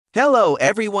Hello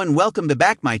everyone, welcome to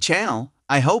back my channel.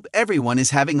 I hope everyone is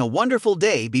having a wonderful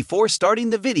day. Before starting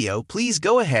the video, please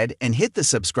go ahead and hit the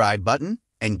subscribe button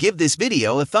and give this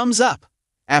video a thumbs up.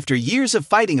 After years of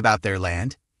fighting about their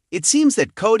land, it seems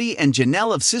that Kody and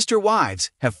Janelle of Sister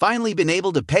Wives have finally been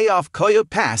able to pay off Coyote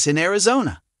Pass in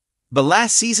Arizona. The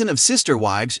last season of Sister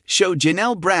Wives showed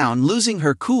Janelle Brown losing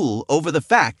her cool over the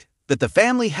fact that the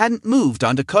family hadn't moved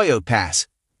onto Coyote Pass,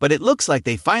 but it looks like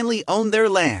they finally owned their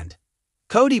land.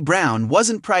 Kody Brown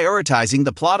wasn't prioritizing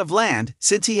the plot of land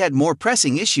since he had more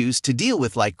pressing issues to deal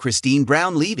with, like Christine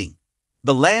Brown leaving.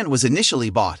 The land was initially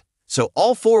bought, so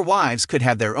all four wives could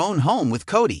have their own home with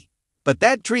Kody. But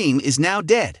that dream is now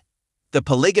dead. The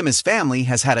polygamous family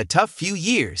has had a tough few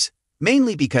years,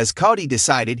 mainly because Kody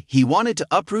decided he wanted to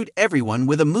uproot everyone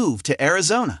with a move to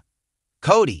Arizona.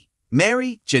 Kody,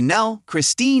 Mary, Janelle,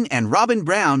 Christine, and Robin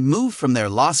Brown moved from their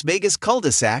Las Vegas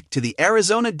cul-de-sac to the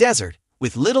Arizona desert,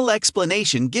 with little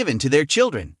explanation given to their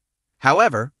children.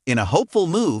 However, in a hopeful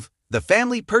move, the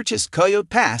family purchased Coyote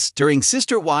Pass during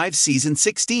Sister Wives Season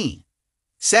 16.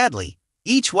 Sadly,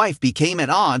 each wife became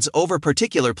at odds over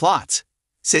particular plots.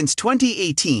 Since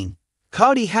 2018,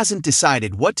 Kody hasn't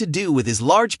decided what to do with his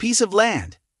large piece of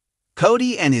land.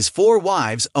 Kody and his four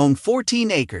wives own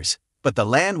 14 acres, but the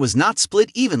land was not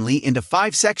split evenly into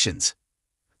 5 sections.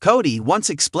 Kody once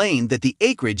explained that the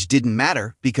acreage didn't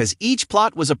matter because each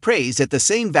plot was appraised at the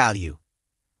same value.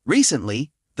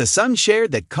 Recently, The Sun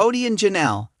shared that Kody and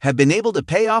Janelle have been able to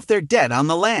pay off their debt on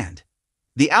the land.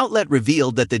 The outlet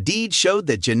revealed that the deed showed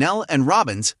that Janelle and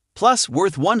Robin's plus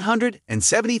worth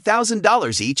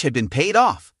 $170,000 each had been paid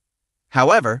off.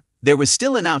 However, there was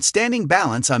still an outstanding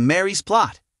balance on Mary's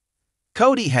plot.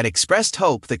 Kody had expressed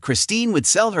hope that Christine would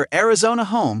sell her Arizona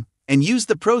home and use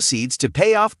the proceeds to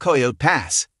pay off Coyote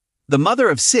Pass. The mother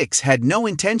of 6 had no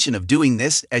intention of doing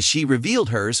this, as she revealed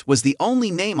hers was the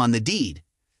only name on the deed,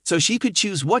 so she could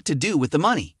choose what to do with the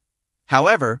money.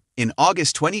 However, in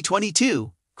August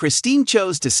 2022, Christine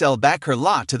chose to sell back her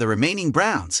lot to the remaining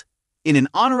Browns. In an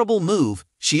honorable move,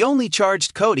 she only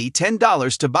charged Kody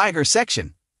 $10 to buy her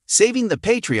section, saving the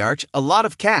patriarch a lot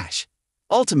of cash.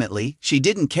 Ultimately, she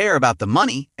didn't care about the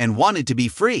money and wanted to be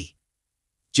free.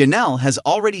 Janelle has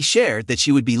already shared that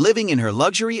she would be living in her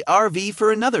luxury RV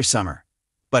for another summer,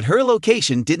 but her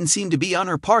location didn't seem to be on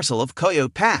her parcel of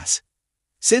Coyote Pass.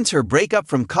 Since her breakup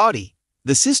from Kody,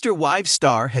 the Sister Wives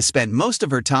star has spent most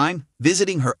of her time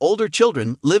visiting her older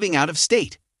children living out of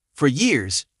state. For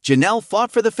years, Janelle fought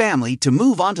for the family to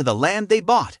move onto the land they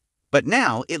bought, but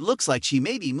now it looks like she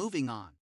may be moving on.